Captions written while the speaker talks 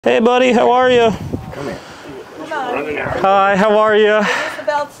Hey buddy, how are you? Come here. Hi, how are you? Is this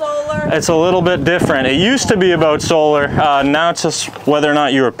about solar? It's a little bit different. It used to be about solar. Now it's just whether or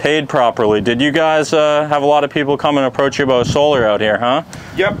not you were paid properly. Did you guys have a lot of people come and approach you about solar out here, huh?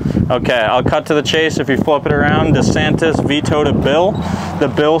 Yep. Okay, I'll cut to the chase. If you flip it around, DeSantis vetoed a bill. The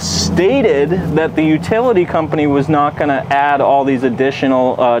bill stated that the utility company was not going to add all these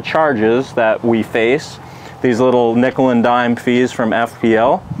additional charges that we face, these little nickel and dime fees from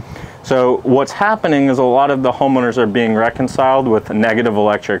FPL. So what's happening is a lot of the homeowners are being reconciled with negative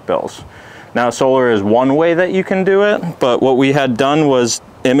electric bills. Now solar is one way that you can do it, but what we had done was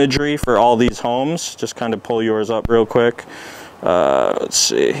imagery for all these homes. Just kind of pull yours up real quick. Let's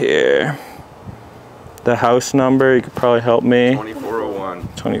see here. The house number, you could probably help me. 2401.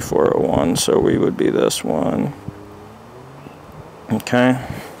 2401, so we would be this one. Okay.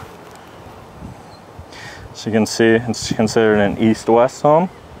 So you can see it's considered an east-west home.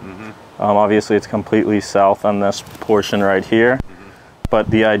 Obviously it's completely south on this portion right here, but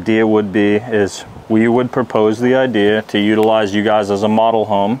the idea would be is we would propose the idea to utilize you guys as a model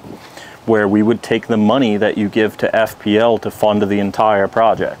home where we would take the money that you give to FPL to fund the entire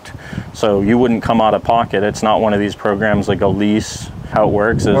project. So you wouldn't come out of pocket. It's not one of these programs like a lease. How it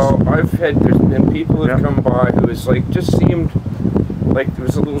works is... Well, there's been people who've come by who was like, just seemed like it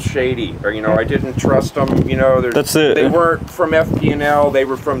was a little shady, or I didn't trust them. That's it. They weren't from FP&L, they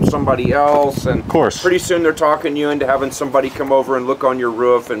were from somebody else, and of course, pretty soon they're talking you into having somebody come over and look on your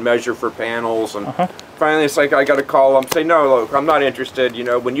roof and measure for panels, and finally it's like I got to call them, say no, look, I'm not interested.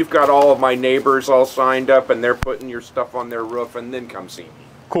 When you've got all of my neighbors all signed up and they're putting your stuff on their roof, and then come see me.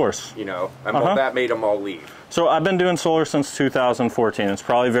 Of course. And well, that made them all leave. So I've been doing solar since 2014. It's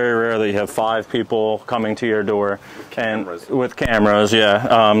probably very rare that you have 5 people coming to your door with cameras.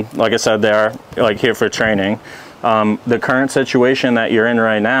 Yeah, like I said, they are here for training. The current situation that you're in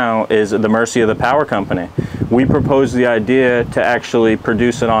right now is at the mercy of the power company. We proposed the idea to actually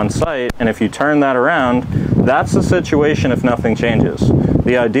produce it on site, and if you turn that around, that's the situation if nothing changes.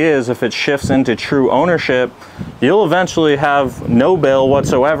 The idea is if it shifts into true ownership, you'll eventually have no bill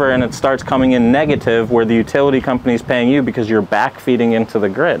whatsoever, and it starts coming in negative where the utility company is paying you because you're backfeeding into the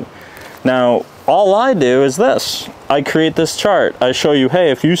grid. Now, all I do is this. I create this chart. I show you,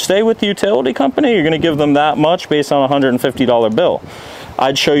 hey, if you stay with the utility company, you're going to give them that much based on a $150 bill.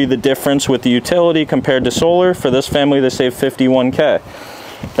 I'd show you the difference with the utility compared to solar. For this family, they save $51K.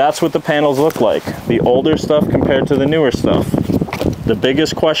 That's what the panels look like. The older stuff compared to the newer stuff. The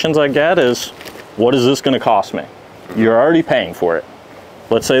biggest questions I get is, what is this going to cost me? You're already paying for it.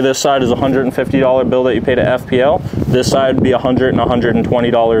 Let's say this side is a $150 bill that you pay to FPL. This side would be $100 and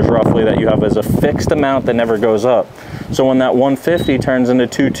 $120 roughly that you have as a fixed amount that never goes up. So when that $150 turns into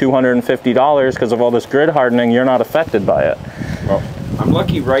 $250 because of all this grid hardening, you're not affected by it. Well, I'm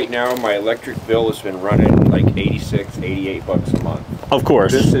lucky right now. My electric bill has been running like 86, 88 bucks a month. Of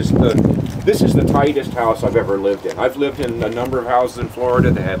course. This is the tightest house I've ever lived in. I've lived in a number of houses in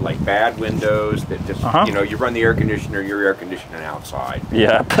Florida that had like bad windows that just, you run the air conditioner, you're air conditioning outside.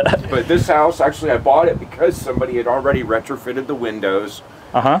 Yeah. But this house, actually I bought it because somebody had already retrofitted the windows.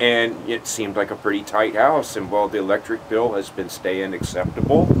 And it seemed like a pretty tight house, and well, the electric bill has been staying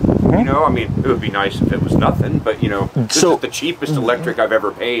acceptable. I mean, it would be nice if it was nothing, but this is the cheapest electric I've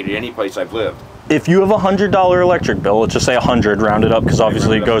ever paid at any place I've lived. If you have a $100 electric bill, let's just say 100, rounded up, because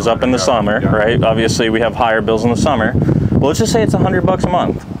obviously it goes up in the summer, right? Obviously we have higher bills in the summer. Well, let's just say it's $100 a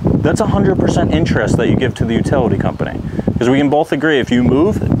month. That's 100% interest that you give to the utility company. Because we can both agree, if you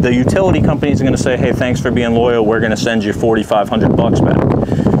move, the utility company is going to say, hey, thanks for being loyal, we're going to send you $4,500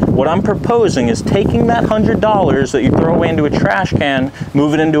 back. What I'm proposing is taking that $100 that you throw away into a trash can,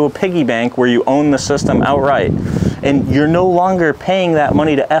 move it into a piggy bank where you own the system outright. And you're no longer paying that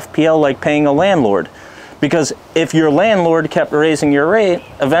money to FPL like paying a landlord. Because if your landlord kept raising your rate,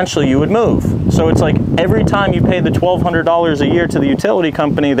 eventually you would move. So it's like every time you pay the $1,200 a year to the utility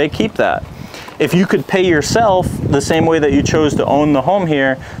company, they keep that. If you could pay yourself the same way that you chose to own the home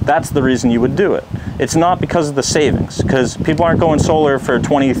here, that's the reason you would do it. It's not because of the savings, because people aren't going solar for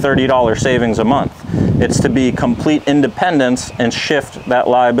 $20, $30 savings a month. It's to be complete independence and shift that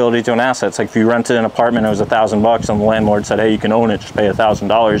liability to an asset. It's like if you rented an apartment, it was $1,000 and the landlord said, hey, you can own it, just pay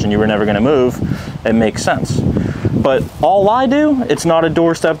 $1,000 and you were never gonna move, it makes sense. But all I do, it's not a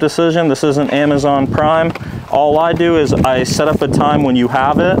doorstep decision, this isn't Amazon Prime. All I do is I set up a time when you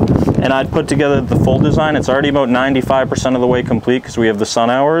have it, and I'd put together the full design. It's already about 95% of the way complete because we have the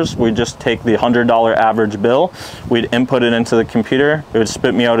sun hours. We just take the $100 average bill, we'd input it into the computer, it would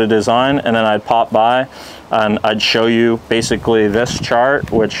spit me out a design, and then I'd pop by and I'd show you basically this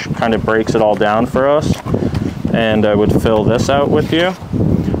chart, which kind of breaks it all down for us. And I would fill this out with you.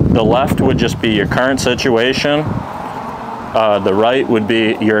 the left would just be your current situation. The right would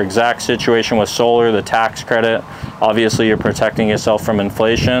be your exact situation with solar, the tax credit. Obviously, you're protecting yourself from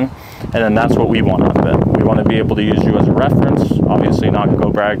inflation. And then that's what we want out of it. We want to be able to use you as a reference. Obviously, not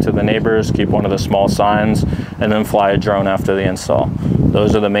go brag to the neighbors, keep one of the small signs, and then fly a drone after the install.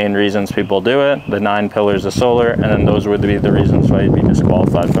 Those are the main reasons people do it, the 9 pillars of solar, and then those would be the reasons why you'd be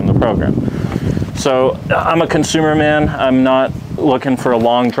disqualified from the program. So I'm a consumer man. I'm not looking for a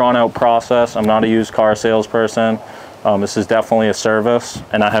long, drawn-out process. I'm not a used car salesperson. This is definitely a service,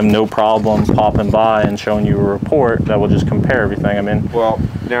 and I have no problem popping by and showing you a report that will just compare everything. I mean, well,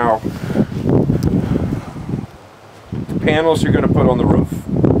 now the panels you're going to put on the roof.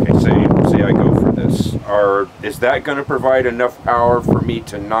 Okay, say I go for this. Is that going to provide enough power for me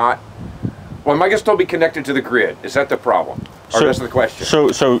to not? Well, am I going to still be connected to the grid? Is that the problem? Or that's the question?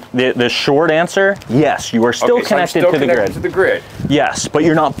 So the short answer, yes, you are still connected to the grid. Yes, but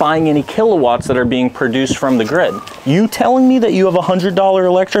you're not buying any kilowatts that are being produced from the grid. You telling me that you have a $100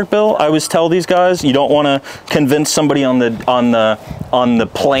 electric bill? I always tell these guys, you don't want to convince somebody on the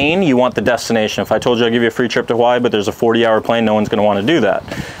plane. You want the destination. If I told you I'd give you a free trip to Hawaii, but there's a 40-hour plane, no one's going to want to do that.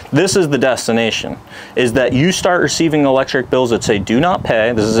 This is the destination, is that you start receiving electric bills that say do not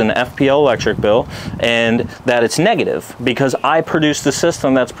pay. This is an FPL electric bill, and that it's negative because I produce the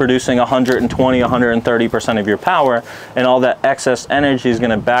system that's producing 120, 130% of your power, and all that excess energy is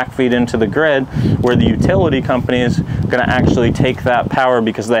going to backfeed into the grid, where the utility company is going to actually take that power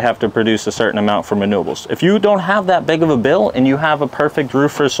because they have to produce a certain amount from renewables. If you don't have that big of a bill and you have a perfect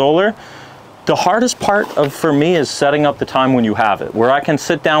roof for solar, the hardest part for me is setting up the time when you have it, where I can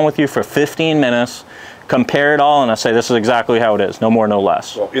sit down with you for 15 minutes, compare it all, and I say, this is exactly how it is, no more, no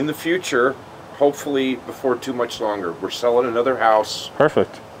less. Well, in the future, hopefully before too much longer, we're selling another house.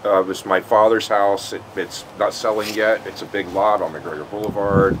 Perfect. It's my father's house. It's not selling yet. It's a big lot on McGregor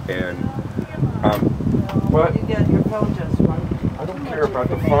Boulevard, and what? You get your phone just right. I don't care about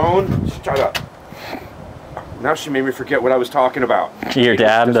the phone. Shut up. Now she made me forget what I was talking about. Your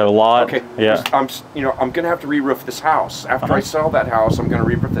dad, the lot. Okay. Yeah. I'm gonna have to re-roof this house. After I sell that house, I'm gonna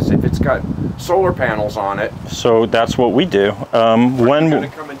re-roof this if it's got solar panels on it. So that's what we do. When gonna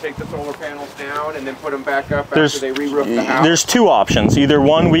come and take the solar panels down and then put them back up after they re-roof the house? There's two options. Either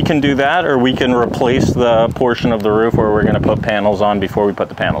one, we can do that, or we can replace the portion of the roof where we're gonna put panels on before we put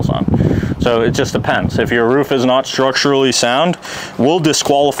the panels on. So it just depends. If your roof is not structurally sound, we'll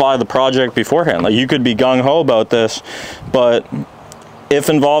disqualify the project beforehand. Like, you could be gung-ho about this, but if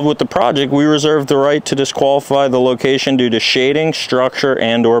involved with the project, we reserve the right to disqualify the location due to shading, structure,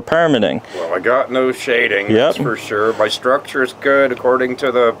 and or permitting. Well, I got no shading, that's for sure. My structure is good according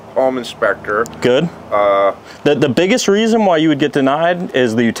to the home inspector. Good. The biggest reason why you would get denied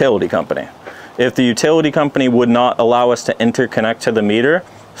is the utility company. If the utility company would not allow us to interconnect to the meter,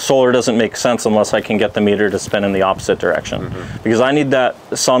 solar doesn't make sense unless I can get the meter to spin in the opposite direction. Because I need that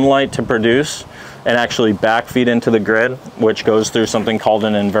sunlight to produce and actually backfeed into the grid, which goes through something called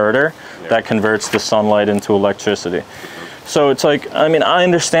an inverter that converts the sunlight into electricity. So it's like, I mean, I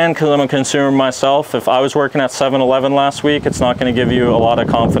understand because I'm a consumer myself. If I was working at 7-Eleven last week, it's not going to give you a lot of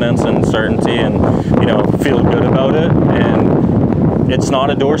confidence and certainty and, you know, feel good about it. And it's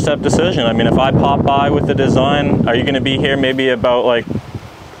not a doorstep decision. I mean, if I pop by with the design, are you going to be here maybe about like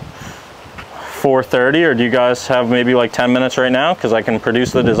 4:30, or do you guys have maybe like 10 minutes right now? Because I can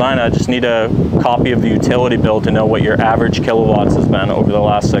produce the design. I just need a copy of the utility bill to know what your average kilowatts has been over the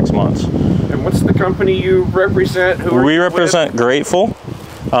last 6 months. And what's the company you represent? We represent Grateful.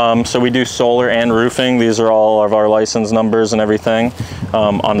 So we do solar and roofing. These are all of our license numbers and everything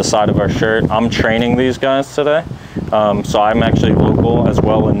on the side of our shirt. I'm training these guys today. So I'm actually local as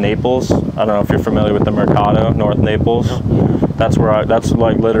well in Naples. I don't know if you're familiar with the Mercado, North Naples. That's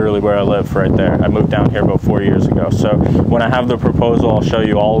like literally where I live right there. I moved down here about 4 years ago. So when I have the proposal, I'll show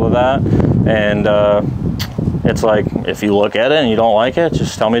you all of that. And it's like, if you look at it and you don't like it,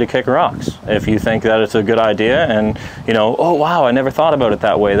 just tell me to kick rocks. If you think that it's a good idea and, you know, oh wow, I never thought about it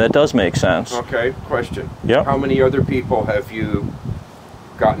that way, that does make sense. Okay, question. Yep. How many other people have you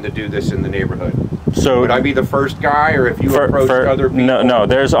gotten to do this in the neighborhood? So would I be the first guy, or if you approached other people? No,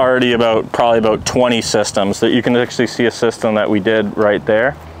 there's already probably about 20 systems. That you can actually see a system that we did right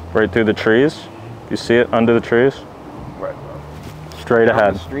there, right through the trees. You see it under the trees? Right. Straight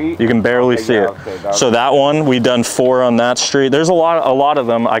ahead. You can barely see it. Okay, so that one, we've done 4 on that street. There's a lot of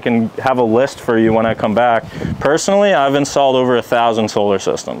them. I can have a list for you when I come back. Personally, I've installed over 1,000 solar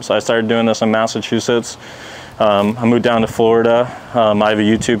systems. I started doing this in Massachusetts. I moved down to Florida. I have a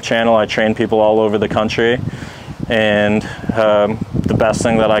YouTube channel. I train people all over the country. And the best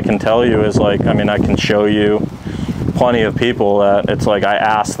thing that I can tell you is, like, I mean, I can show you plenty of people that it's like I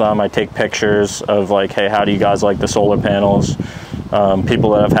ask them, I take pictures of like, hey, how do you guys like the solar panels?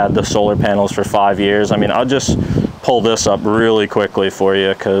 People that have had the solar panels for 5 years. I mean, I'll just pull this up really quickly for you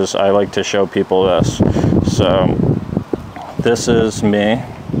because I like to show people this. So this is me.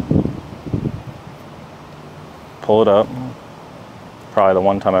 Pull it up. Probably the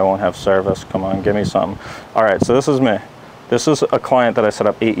one time I won't have service. Come on, give me something. All right, so this is me. This is a client that I set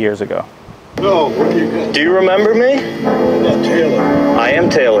up 8 years ago. No, what do you got? Do you remember me? Not Taylor. I am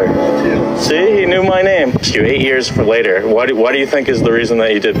Taylor. Taylor. See, he knew my name. 8 years later, what do you think is the reason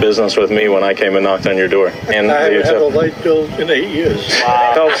that you did business with me when I came and knocked on your door? And I haven't had a light bill in 8 years.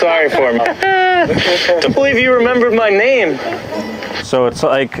 Felt sorry for me. Don't believe you remembered my name. So it's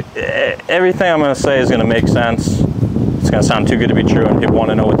like everything I'm going to say is going to make sense. It's going to sound too good to be true, and people want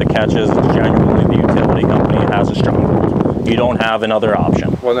to know what the catch is. It's genuinely the utility company has a stronghold. You don't have another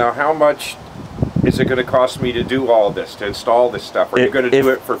option. Well, now, how much is it going to cost me to do all this, to install this stuff? Are you going to do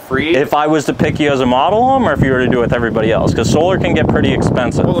it for free? If I was to pick you as a model home, or if you were to do it with everybody else? Because solar can get pretty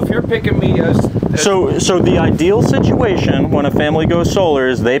expensive. Well, if you're picking me as... So the ideal situation when a family goes solar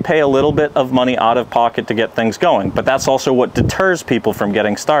is they pay a little bit of money out of pocket to get things going. But that's also what deters people from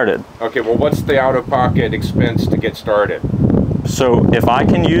getting started. Okay, well, what's the out-of-pocket expense to get started? So if I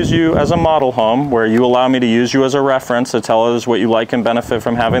can use you as a model home, where you allow me to use you as a reference to tell us what you like and benefit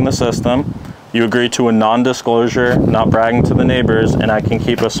from having the system, you agree to a non-disclosure, not bragging to the neighbors, and I can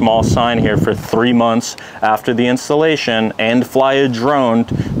keep a small sign here for 3 months after the installation and fly a drone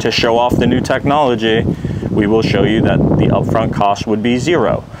to show off the new technology, we will show you that the upfront cost would be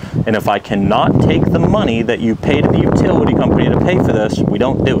zero. And if I cannot take the money that you paid the utility company to pay for this, we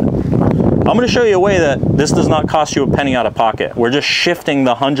don't do it. I'm going to show you a way that this does not cost you a penny out of pocket. We're just shifting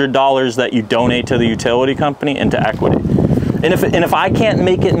the $100 that you donate to the utility company into equity. And if I can't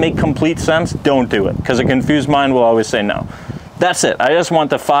make it make complete sense, don't do it, because a confused mind will always say no. That's it. I just want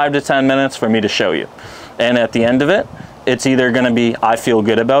the 5 to 10 minutes for me to show you. And at the end of it, it's either going to be, I feel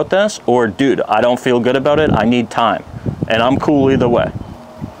good about this, or dude, I don't feel good about it, I need time. And I'm cool either way.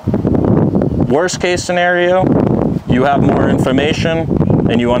 Worst case scenario, you have more information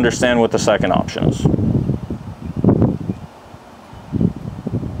and you understand what the second option is.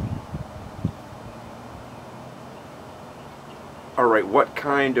 All right, what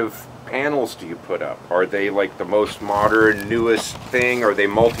kind of panels do you put up? Are they like the most modern, newest thing? Are they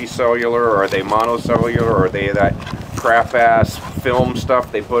multicellular, or are they monocellular, or are they that crap-ass film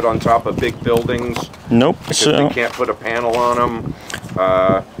stuff they put on top of big buildings? Nope. Because they can't put a panel on them.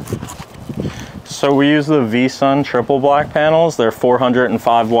 So we use the V-Sun triple black panels. They're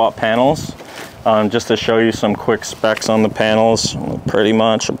 405 watt panels. Just to show you some quick specs on the panels, pretty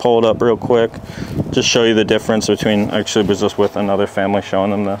much. I'll pull it up real quick. Just show you the difference between, actually was just with another family showing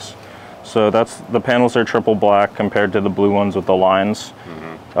them this. So the panels are triple black compared to the blue ones with the lines.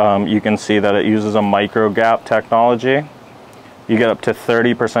 Mm-hmm. You can see that it uses a micro gap technology. You get up to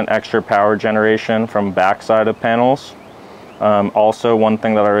 30% extra power generation from backside of panels. Also, one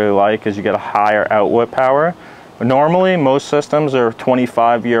thing that I really like is you get a higher output power. Normally, most systems are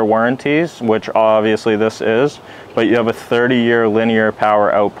 25-year warranties, which obviously this is, but you have a 30-year linear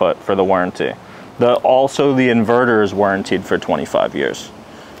power output for the warranty. Also, the inverter is warranted for 25 years.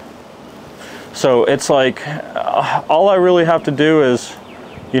 So it's like, all I really have to do is,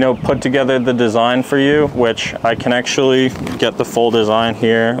 put together the design for you, which I can actually get the full design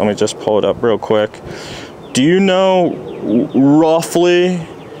here. Let me just pull it up real quick. Do you know roughly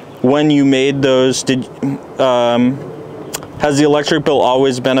when you made those, has the electric bill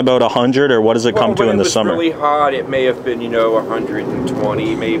always been about 100, or what does it come to in the summer? When it was really hot, it may have been,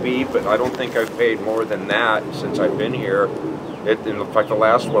 120 maybe, but I don't think I've paid more than that since I've been here. In fact, the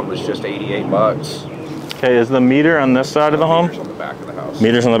last one was just 88 bucks. Okay, is the meter on this side of the home? Meters on the back of the house.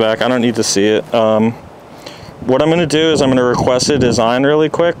 Meters on the back, I don't need to see it. What I'm going to do is I'm going to request a design really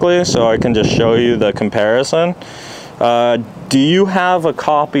quickly so I can just show you the comparison. Do you have a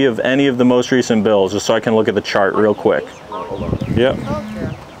copy of any of the most recent bills, just so I can look at the chart real quick? Hold on. Yep.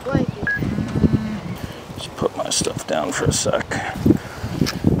 Just put my stuff down for a sec.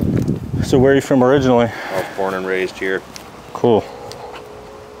 So where are you from originally? I was born and raised here. Cool.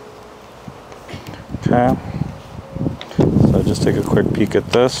 Okay. So just take a quick peek at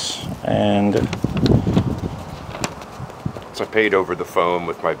this, and I paid over the phone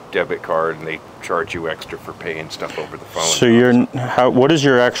with my debit card, and they charge you extra for paying stuff over the phone. So what is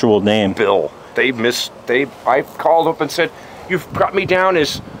your actual name? Bill. I called up and said, you've got me down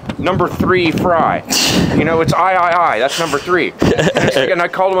as number 3 fry. You know, it's I. That's number 3. And I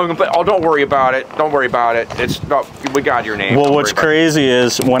called him and oh, don't worry about it. Don't worry about it. It's not, we got your name. Well, what's crazy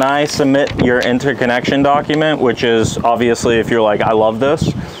is when I submit your interconnection document, which is obviously if you're like, I love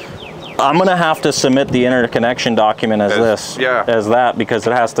this, I'm gonna have to submit the interconnection document as that, because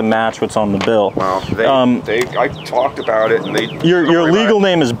it has to match what's on the bill. Well, I talked about it, and they. Your legal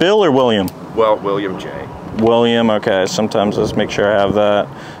name is Bill or William? Well, William J. William. Okay. Sometimes let's make sure I have that.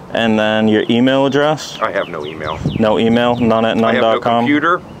 And then your email address? I have no email. No email. None@none.com. I have no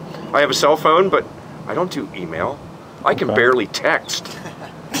computer. I have a cell phone, but I don't do email. I can barely text.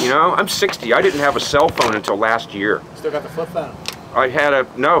 You know, I'm 60. I didn't have a cell phone until last year. Still got the flip phone? I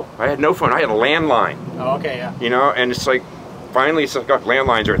had no phone. I had a landline. Oh, okay, yeah. You know, and it's like, finally, it's like,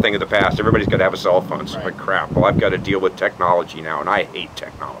 landlines are a thing of the past. Everybody's got to have a cell phone. So like, crap. Well, I've got to deal with technology now, and I hate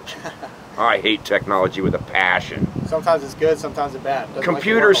technology. I hate technology with a passion. Sometimes it's good, sometimes it's bad.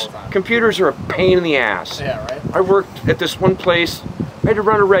 Computers are a pain in the ass. Yeah, right. I worked at this one place. I had to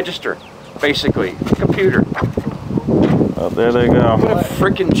run a register, basically. Computer. Oh, there they go. What a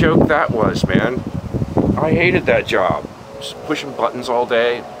freaking joke that was, man. I hated that job. Just pushing buttons all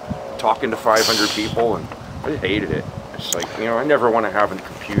day, talking to 500 people, and I hated it. It's like, you know, I never want to have a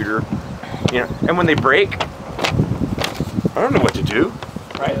computer. You know, and when they break, I don't know what to do.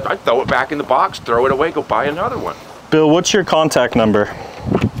 Right. I'd throw it back in the box, throw it away, go buy another one. Bill, what's your contact number?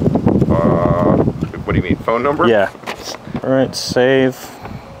 What do you mean, phone number? Yeah. All right, save.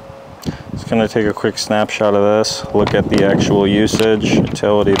 Just gonna take a quick snapshot of this. Look at the actual usage,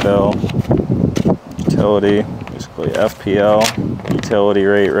 utility bill, utility, basically FPL, utility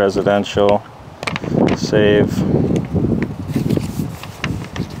rate, residential, save.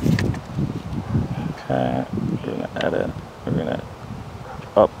 Okay, we're gonna edit, we're gonna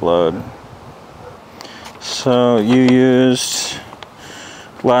upload. So you used,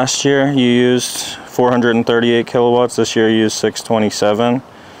 last year you used 438 kilowatts, this year you used 627.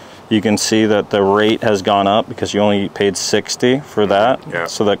 You can see that the rate has gone up because you only paid 60 for that. Yeah.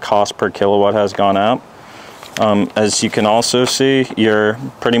 So the cost per kilowatt has gone up. As you can also see, your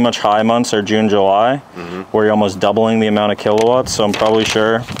pretty much high months are June, July, where you're almost doubling the amount of kilowatts. So I'm probably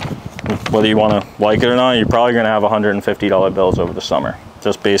sure, whether you want to like it or not, you're probably going to have $150 bills over the summer,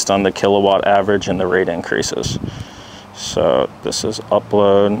 just based on the kilowatt average and the rate increases. So this is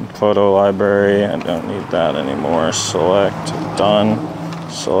upload, photo library. I don't need that anymore. Select, done,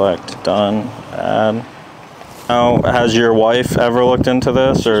 add. Now, has your wife ever looked into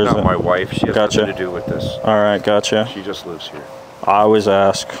this? Or She's not my wife. She has nothing to do with this. All right, gotcha. She just lives here. I always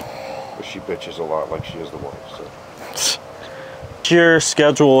ask. But she bitches a lot like she is the wife. So. What's your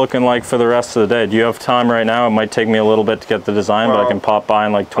schedule looking like for the rest of the day? Do you have time right now? It might take me a little bit to get the design, but I can pop by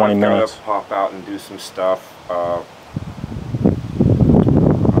in like 20 minutes. I'm gonna pop out and do some stuff.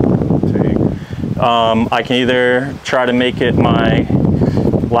 I can either try to make it my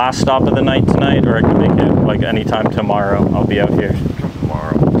last stop of the night tonight, or I can make it like anytime tomorrow. I'll be out here. Come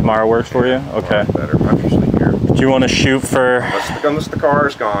tomorrow. Tomorrow works for you? Okay. Better. I'm usually here. Do you want to shoot for... Unless the car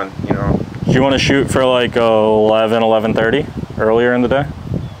is gone, you know. Do you want to shoot for like 11, 11:30 earlier in the day?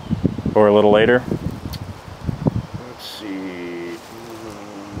 Or a little later? Let's see.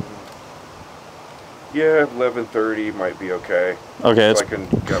 Yeah, 11:30 might be okay. Okay. So I can.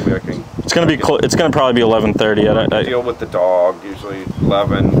 It's gonna be. It's gonna probably be 11:30. I deal with the dog. Usually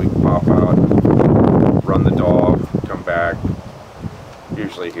 11. We can pop out, run the dog, come back.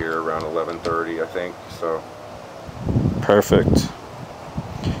 Usually here around 11:30, I think. So. Perfect.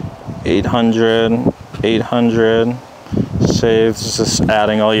 800. Save. Just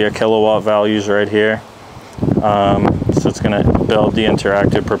adding all your kilowatt values right here. So it's gonna build the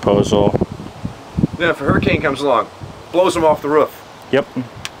interactive proposal. Then if a hurricane comes along, blows them off the roof. Yep.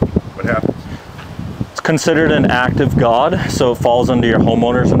 What happens? It's considered an act of God, so it falls under your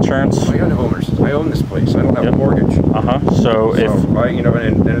homeowner's insurance. I got homeowners. I own this place. I don't have a mortgage. So if you know,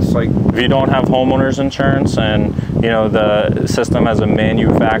 and it's like, if you don't have homeowner's insurance, and you know the system has a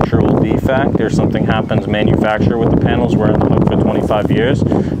manufactural defect, or something happens manufacturer with the panels, we're on the hook for 25 years.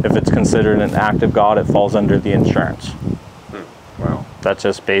 If it's considered an act of God, it falls under the insurance. Wow. That's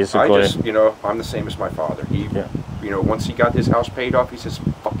just basically. You know, I'm the same as my father. He, you know, once he got his house paid off, he says,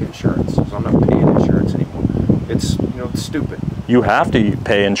 "Fuck insurance." So I'm not paying insurance anymore. It's, you know, it's stupid. You have to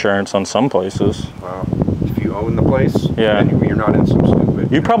pay insurance on some places. Well, if you own the place, yeah, then you're not in some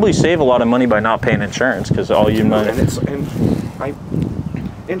stupid. You probably save a lot of money by not paying insurance, because all you know.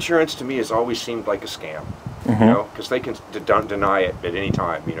 Insurance to me has always seemed like a scam. You know, because they can deny it at any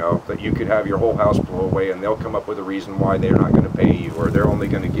time. You know, that you could have your whole house blow away, and they'll come up with a reason why they're not going to pay you, or they're only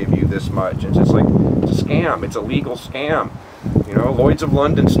going to give you this much. It's just like, it's a scam. It's a legal scam. You know, Lloyd's of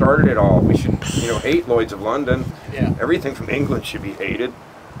London started it all. We should, you know, hate Lloyd's of London. Yeah. Everything from England should be hated.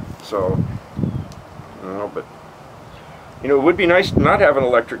 So, you know, but, you know, it would be nice to not have an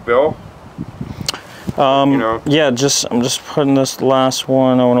electric bill. You know. Yeah, I'm just putting this last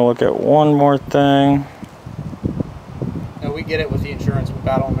one. I want to look at one more thing. No, we get it with the insurance. We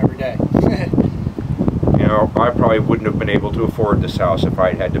battle them every day. You know, I probably wouldn't have been able to afford this house if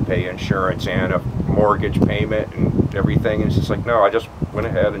I'd had to pay insurance and a mortgage payment and everything. And it's just like, no, I just went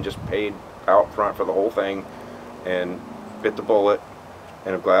ahead and just paid out front for the whole thing and bit the bullet,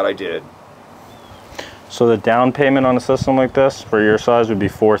 and I'm glad I did. So the down payment on a system like this for your size would be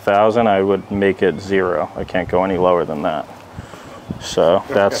 $4,000. I would make it 0. I can't go any lower than that. So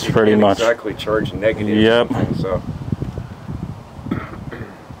that's You pretty can't much. exactly charge negative. Yep. So.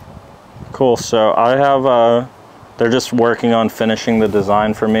 Cool. So I have. They're just working on finishing the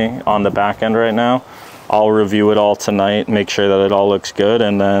design for me on the back end right now. I'll review it all tonight, make sure that it all looks good,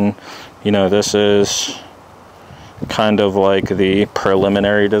 and then, you know, this is kind of like the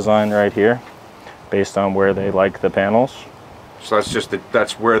preliminary design right here, based on where they like the panels. So that's just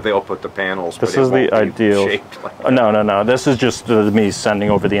that's where they'll put the panels. This is the ideal. Like No. This is just me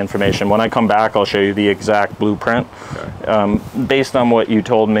sending over the information. When I come back, I'll show you the exact blueprint. Okay. Based on what you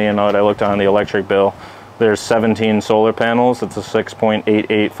told me and what I looked on the electric bill, there's 17 solar panels. It's a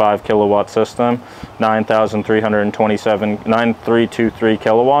 6.885 kilowatt system, 9,323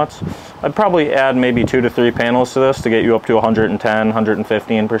 kilowatts. I'd probably add maybe 2 to 3 panels to this to get you up to 110,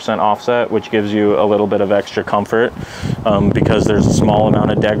 115% offset, which gives you a little bit of extra comfort because there's a small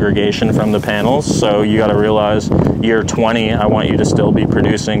amount of degradation from the panels. So you got to realize year 20, I want you to still be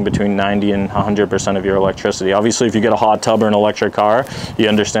producing between 90 and 100% of your electricity. Obviously, if you get a hot tub or an electric car, you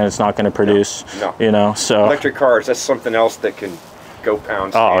understand it's not going to produce, you know, so. Electric cars, that's something else that can go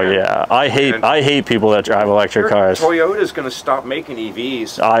pound Oh stand. yeah, I hate people that drive electric cars. Toyota's going to stop making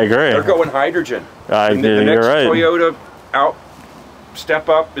EVs. I agree. They're going hydrogen. The next you're right. Toyota step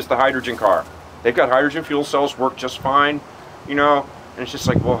up is the hydrogen car. They've got hydrogen fuel cells, work just fine, you know. And it's just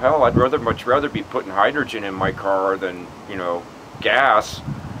like, well, hell, I'd much rather be putting hydrogen in my car than, you know, gas.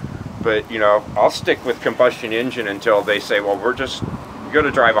 But, you know, I'll stick with combustion engine until they say, well, you're going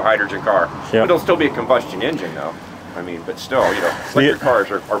to drive a hydrogen car. Yep. But it'll still be a combustion engine, though. I mean, but still, you know, electric cars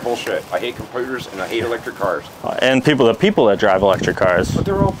are bullshit. I hate computers and I hate electric cars. And the people that drive electric cars. But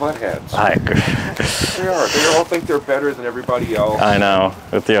they're all buttheads. I agree. They are. They all think they're better than everybody else. I know,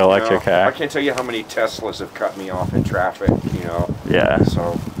 with the electric car. I can't tell you how many Teslas have cut me off in traffic, you know. Yeah.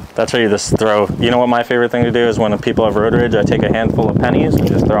 So. That's where you just throw. You know what my favorite thing to do is when people have road rage, I take a handful of pennies and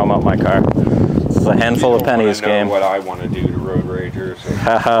just throw them out my car. It's a handful of pennies game. What I want to do to road ragers.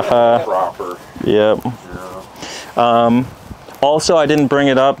 Proper. Yep. Yeah. Also, I didn't bring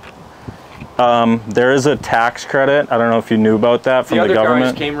it up. There is a tax credit. I don't know if you knew about that from the government. The other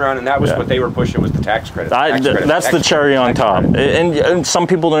guys came around, and that was what they were pushing, was the tax credit. That's the cherry on top. And some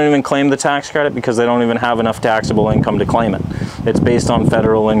people don't even claim the tax credit because they don't even have enough taxable income to claim it. It's based on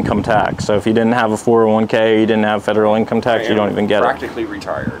federal income tax. So if you didn't have a 401k, you didn't have federal income tax, you don't even get it. Practically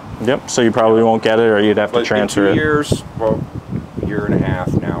retired. Yep. So you probably won't get it, or you'd have to transfer it. In 2 years, well, a year and a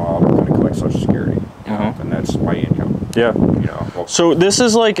half now, I'll going to collect Social Security, you know, and that's my income. Yeah. You know, well, so this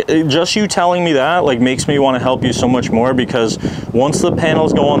is like, just you telling me that like makes me want to help you so much more, because once the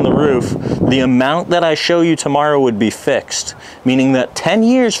panels go on the roof, the amount that I show you tomorrow would be fixed, meaning that 10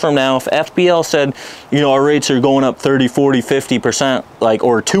 years from now, if FBL said, you know, our rates are going up 30, 40, 50%, like,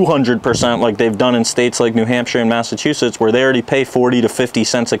 or 200%, like they've done in states like New Hampshire and Massachusetts, where they already pay 40 to 50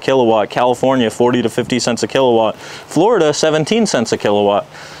 cents a kilowatt, California 40 to 50 cents a kilowatt, Florida 17 cents a kilowatt.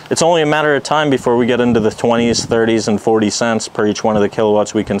 It's only a matter of time before we get into the 20s, 30s, and 40 cents per each one of the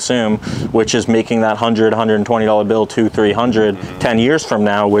kilowatts we consume, which is making that $100, $120 bill $200, $300 10 years from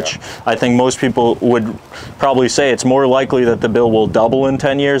now, which I think most people would probably say it's more likely that the bill will double in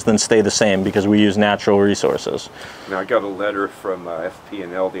 10 years than stay the same, because we use natural resources. Now, I got a letter from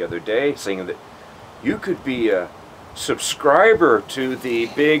FP&L the other day saying that you could be a subscriber to the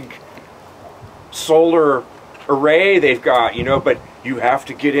big solar array they've got, you know, but you have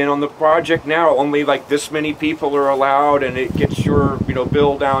to get in on the project now. Only like this many people are allowed, and it gets your, you know,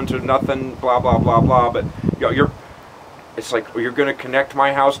 bill down to nothing, blah, blah, blah, blah. But, you know, it's like, well, you're going to connect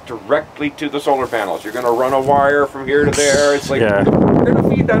my house directly to the solar panels. You're going to run a wire from here to there. It's like, yeah. You're going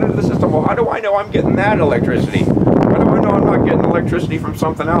to feed that into the system. Well, how do I know I'm getting that electricity? How do I know I'm not getting electricity from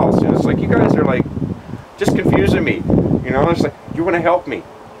something else? And it's like, you guys are like, just confusing me. You know, it's like, you want to help me.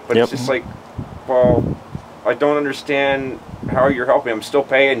 But it's just like, well, I don't understand how you're helping. I'm still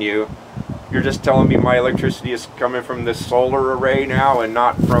paying you. You're just telling me my electricity is coming from this solar array now and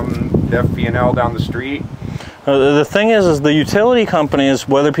not from the FP&L down the street. The thing is the utility companies,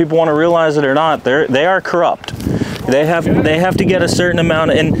 whether people want to realize it or not, they are corrupt. They have to get a certain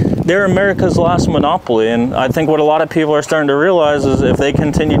amount, and they're America's last monopoly. And I think what a lot of people are starting to realize is if they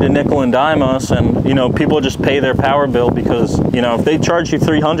continue to nickel and dime us, and you know, people just pay their power bill because, you know, if they charge you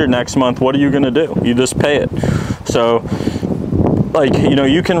 $300 next month, what are you going to do? You just pay it. So, like, you know,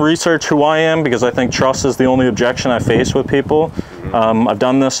 you can research who I am, because I think trust is the only objection I face with people. I've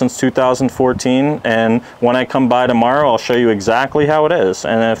done this since 2014, and when I come by tomorrow, I'll show you exactly how it is.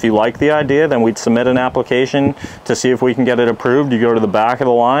 And if you like the idea, then we'd submit an application to see if we can get it approved. You go to the back of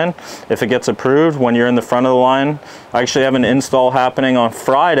the line. If it gets approved, when you're in the front of the line, I actually have an install happening on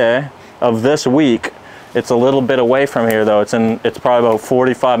Friday of this week. It's a little bit away from here, though. It's probably about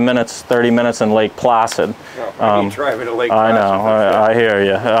 45 minutes, 30 minutes in Lake Placid. I need driving to Lake Placid. I know, I hear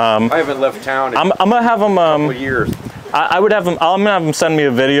you. I haven't left town in I'm gonna have them. a couple of years. I'm gonna have them send me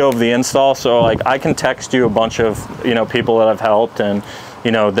a video of the install, so like I can text you a bunch of, you know, people that I've helped and,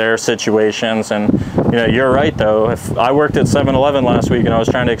 you know, their situations. And you know, you're right though. If I worked at 7-Eleven last week and I was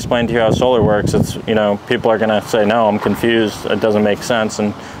trying to explain to you how solar works, it's, you know, people are gonna say, no, I'm confused, it doesn't make sense,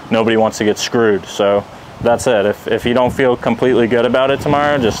 and nobody wants to get screwed. So that's it. If you don't feel completely good about it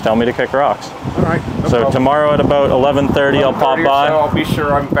tomorrow, just tell me to kick rocks. All right. No So problem. tomorrow at about 11:30, I'll pop by. So I'll be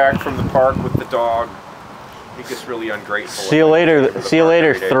sure I'm back from the park with the dog. He gets really ungrateful. See you later. See you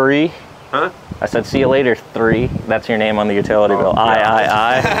later, 3. Huh? I said, see you later, 3. That's your name on the utility bill.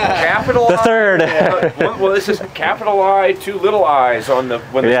 I. Capital The I. 3rd. Yeah. Well, this is capital I, 2 little I's on the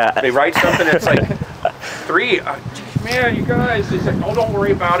when they write something. It's like 3. Man, you guys. It's like, oh, don't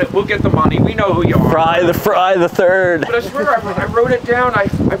worry about it. We'll get the money. We know who you are. Fry the 3rd. But I swear, I wrote it down. I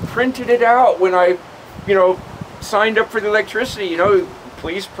printed it out when I, you know, signed up for the electricity. You know,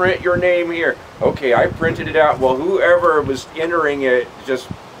 please print your name here. Okay, I printed it out. Well, whoever was entering it just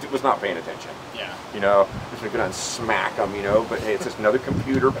was not paying attention. Yeah. You know, just gonna go down and smack them, you know, but hey, it's just another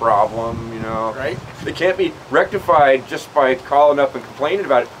computer problem, you know. Right. They can't be rectified just by calling up and complaining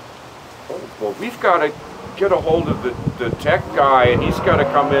about it. Oh, well, we've got to get a hold of the tech guy, and he's got to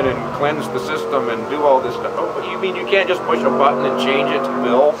come in and cleanse the system and do all this stuff. Oh, but you mean you can't just push a button and change it to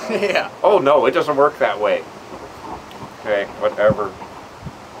bill? Yeah. Oh, no, it doesn't work that way. Okay, whatever.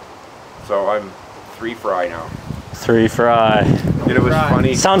 So I'm 3 Fry now. 3 Fry. And it was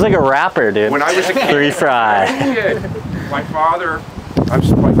funny. Sounds like a rapper, dude. When I was a kid, 3 Fry. my father, I was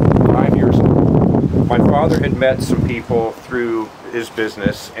like 5 years old. My father had met some people through his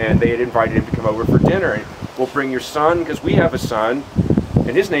business, and they had invited him to come over for dinner. And we'll bring your son, because we have a son,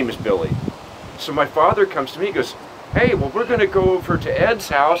 and his name is Billy. So my father comes to me and goes, hey, well, we're going to go over to Ed's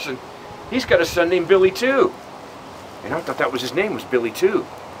house, and he's got a son named Billy too. And I thought that was his name, was Billy too.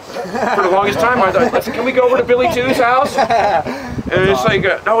 For the longest time, I thought, can we go over to Billy 2's house? And it's like,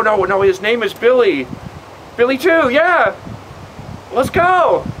 no, his name is Billy. Billy 2, yeah. Let's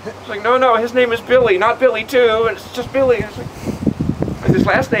go. It's like, no, his name is Billy, not Billy 2. It's just Billy. It's like, his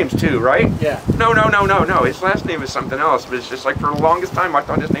last name's 2, right? Yeah. No. His last name is something else. But it's just like, for the longest time, I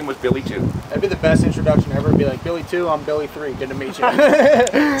thought his name was Billy 2. That'd be the best introduction ever. Be like, Billy 2, I'm Billy 3. Good to meet you.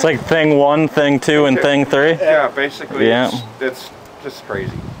 It's like thing 1, thing 2, and thing 3. Yeah, basically. Yeah. It's just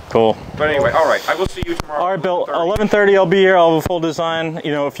crazy. Cool. But anyway, all right. I will see you tomorrow. All right, Bill. 11:30. I'll be here. I'll have a full design.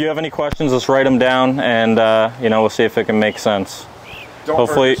 You know, if you have any questions, just write them down, and you know, we'll see if it can make sense. Don't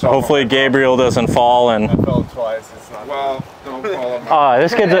Hopefully, Gabriel doesn't fall and. I fell twice. It's not. Well, don't fall on my.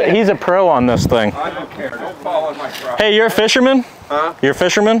 This kid's he's a pro on this thing. I don't care. Don't fall on my truck. Hey, you're a fisherman? Huh? You're a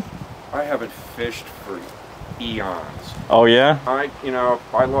fisherman? I haven't fished for eons. Oh yeah.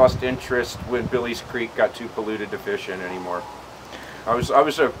 I lost interest when Billy's Creek got too polluted to fish in anymore. I was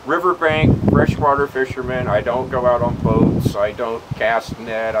a riverbank freshwater fisherman. I don't go out on boats. I don't cast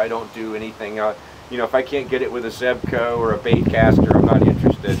net. I don't do anything. You know, if I can't get it with a Zebco or a bait caster, I'm not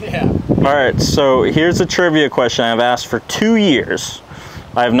interested. Yeah. All right. So here's a trivia question I've asked for 2 years.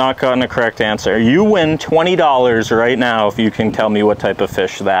 I have not gotten a correct answer. You win $20 right now if you can tell me what type of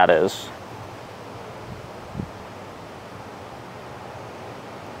fish that is.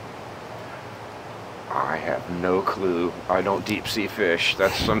 I have no clue. I don't deep sea fish.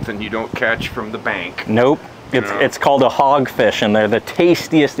 That's something you don't catch from the bank. Nope. It's called a hogfish, and they're the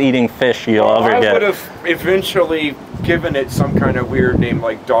tastiest eating fish you'll ever get. I would have eventually given it some kind of weird name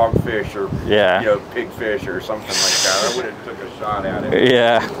like dogfish or pigfish or something like that. I would have took a shot at it.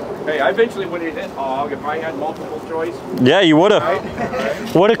 Yeah. Hey, I eventually would have hit hog if I had multiple choice. Yeah, you would have.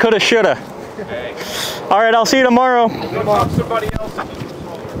 Right? Woulda, coulda, shoulda. Okay. All right, I'll see you tomorrow. We'll talk to somebody else.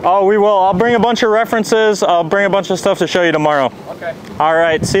 Oh, we will. I'll bring a bunch of references. I'll bring a bunch of stuff to show you tomorrow. Okay. All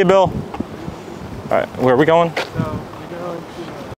right. See you, Bill. All right. Where are we going? No.